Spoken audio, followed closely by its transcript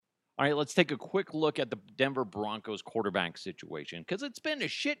All right, let's take a quick look at the Denver Broncos quarterback situation because it's been a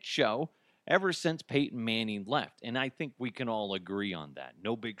shit show ever since Peyton Manning left. And I think we can all agree on that.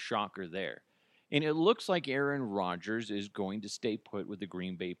 No big shocker there. And it looks like Aaron Rodgers is going to stay put with the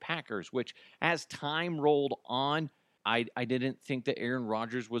Green Bay Packers, which as time rolled on, I didn't think that Aaron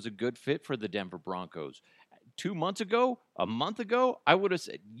Rodgers was a good fit for the Denver Broncos. 2 months ago, a month ago, I would have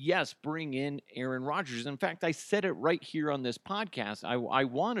said, yes, bring in Aaron Rodgers. In fact, I said it right here on this podcast. I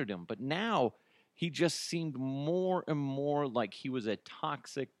wanted him, but now he just seemed more and more like he was a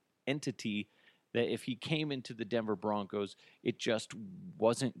toxic entity that if he came into the Denver Broncos, it just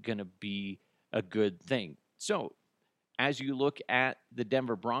wasn't going to be a good thing. So, as you look at the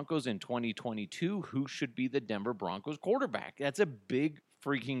Denver Broncos in 2022, who should be the Denver Broncos quarterback? That's a big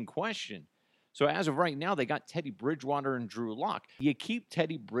freaking question. So as of right now, they got Teddy Bridgewater and Drew Lock. You keep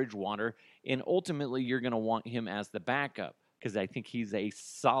Teddy Bridgewater, and ultimately you're going to want him as the backup because I think he's a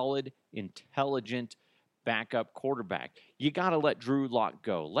solid, intelligent backup quarterback. You got to let Drew Lock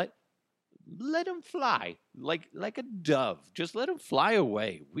go. Let him fly like a dove. Just let him fly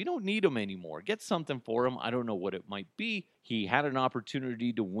away. We don't need him anymore. Get something for him. I don't know what it might be. He had an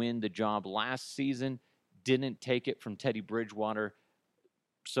opportunity to win the job last season, didn't take it from Teddy Bridgewater.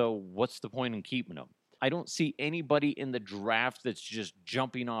 So what's the point in keeping him? I don't see anybody in the draft that's just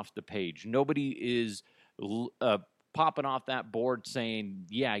jumping off the page. Nobody is popping off that board saying,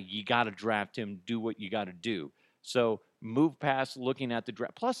 yeah, you got to draft him, do what you got to do. So move past looking at the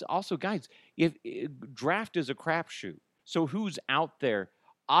draft. Plus, also, guys, if draft is a crapshoot. So who's out there?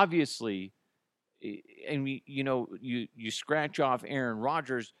 Obviously, and you scratch off Aaron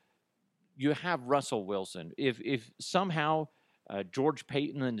Rodgers, you have Russell Wilson. If somehow George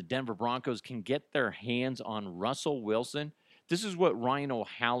Paton and the Denver Broncos can get their hands on Russell Wilson, this is what Ryan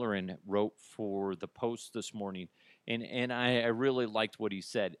O'Halloran wrote for the Post this morning, and I really liked what he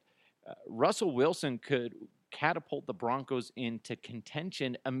said. Russell Wilson could catapult the Broncos into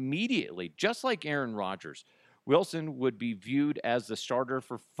contention immediately, just like Aaron Rodgers. Wilson would be viewed as the starter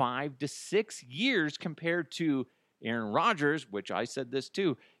for 5 to 6 years compared to Aaron Rodgers, which I said this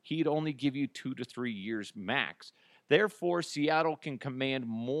too, he'd only give you 2 to 3 years max. Therefore, Seattle can command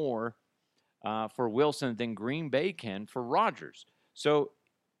more for Wilson than Green Bay can for Rodgers. So,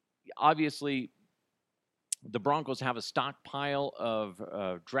 obviously, the Broncos have a stockpile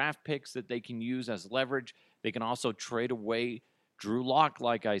of draft picks that they can use as leverage. They can also trade away Drew Lock,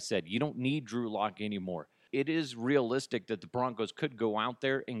 like I said. You don't need Drew Lock anymore. It is realistic that the Broncos could go out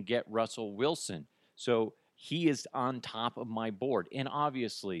there and get Russell Wilson. So he is on top of my board. And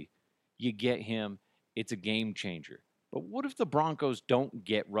obviously, you get him, it's a game changer. But what if the Broncos don't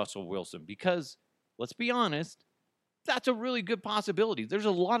get Russell Wilson? Because, let's be honest, that's a really good possibility. There's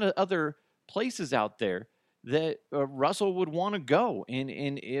a lot of other places out there that Russell would want to go, and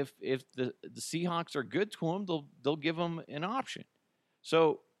if the Seahawks are good to him, they'll give him an option.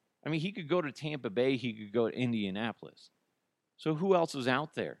 So, I mean, he could go to Tampa Bay, he could go to Indianapolis. So who else is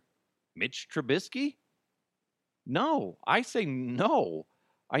out there? Mitch Trubisky? No, I say no.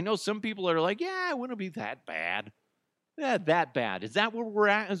 I know some people are like, yeah, it wouldn't be that bad. Yeah, that bad. Is that where we're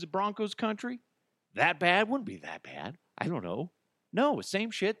at as a Broncos country? That bad? Wouldn't be that bad. I don't know. No, same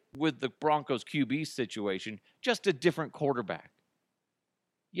shit with the Broncos QB situation, just a different quarterback.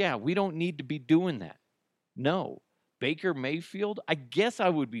 Yeah, we don't need to be doing that. No. Baker Mayfield, I guess I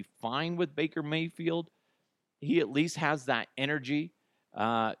would be fine with Baker Mayfield. He at least has that energy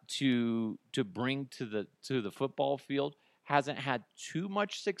to bring to the football field. Hasn't had too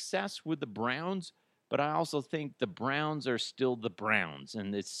much success with the Browns, but I also think the Browns are still the Browns,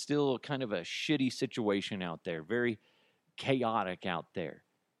 and it's still kind of a shitty situation out there. Very chaotic out there.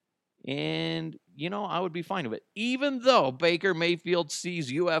 And, I would be fine with it. Even though Baker Mayfield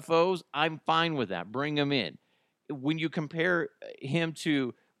sees UFOs, I'm fine with that. Bring him in. When you compare him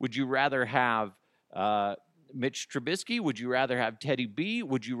to, would you rather have Mitch Trubisky? Would you rather have Teddy B?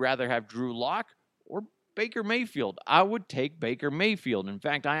 Would you rather have Drew Lock or Baker Mayfield? I would take Baker Mayfield. In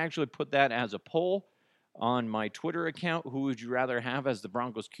fact, I actually put that as a poll on my Twitter account. Who would you rather have as the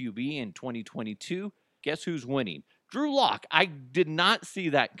Broncos QB in 2022? Guess who's winning? Drew Lock. I did not see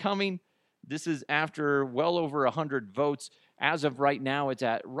that coming. This is after well over 100 votes. As of right now, it's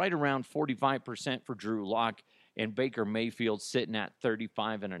at right around 45% for Drew Lock, and Baker Mayfield sitting at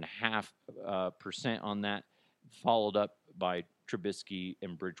 35.5% on that, followed up by Trubisky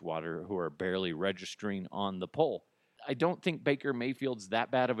and Bridgewater, who are barely registering on the poll. I don't think Baker Mayfield's that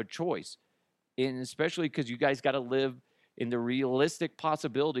bad of a choice, and especially because you guys got to live in the realistic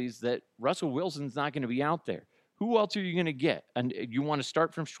possibilities that Russell Wilson's not going to be out there. Who else are you going to get? And you want to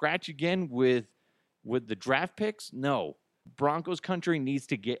start from scratch again with the draft picks? No. Broncos country needs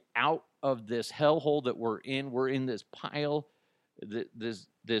to get out of this hellhole that we're in. We're in this pile, this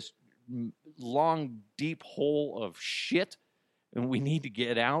long, deep hole of shit, and we need to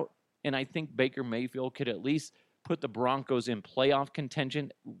get out. And I think Baker Mayfield could at least put the Broncos in playoff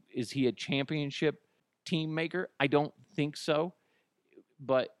contention. Is he a championship team maker? I don't think so.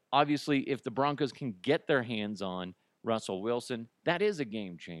 But obviously, if the Broncos can get their hands on Russell Wilson, that is a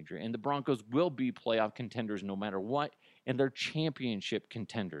game changer. And the Broncos will be playoff contenders no matter what, and they're championship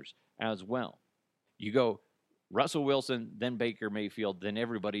contenders as well. You go Russell Wilson, then Baker Mayfield, then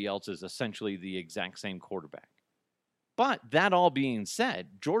everybody else is essentially the exact same quarterback. But that all being said,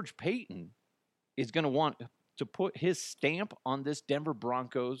 George Paton is going to want to put his stamp on this Denver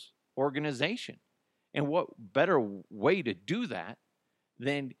Broncos organization. And what better way to do that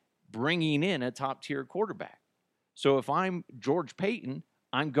than bringing in a top-tier quarterback? So if I'm George Paton,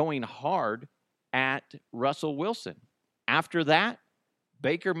 I'm going hard at Russell Wilson. After that,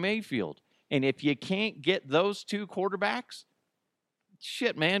 Baker Mayfield. And if you can't get those two quarterbacks,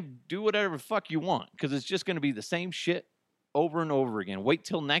 shit, man, do whatever the fuck you want, because it's just going to be the same shit over and over again. Wait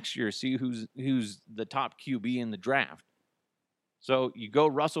till next year, see who's the top QB in the draft. So you go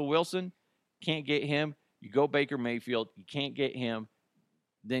Russell Wilson, can't get him. You go Baker Mayfield, you can't get him.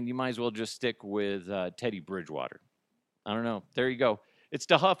 Then you might as well just stick with Teddy Bridgewater. I don't know. There you go. It's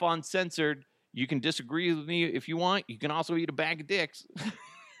the Huff Uncensored. You can disagree with me if you want. You can also eat a bag of dicks.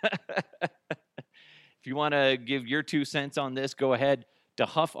 If you want to give your 2 cents on this, go ahead to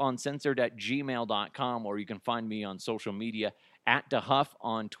huffuncensored@gmail.com, or you can find me on social media at DeHuff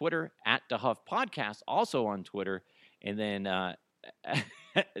on Twitter, at DeHuff Podcast, also on Twitter, and then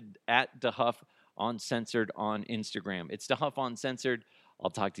at DeHuff Uncensored on Instagram. It's DeHuff Uncensored.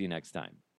 I'll talk to you next time.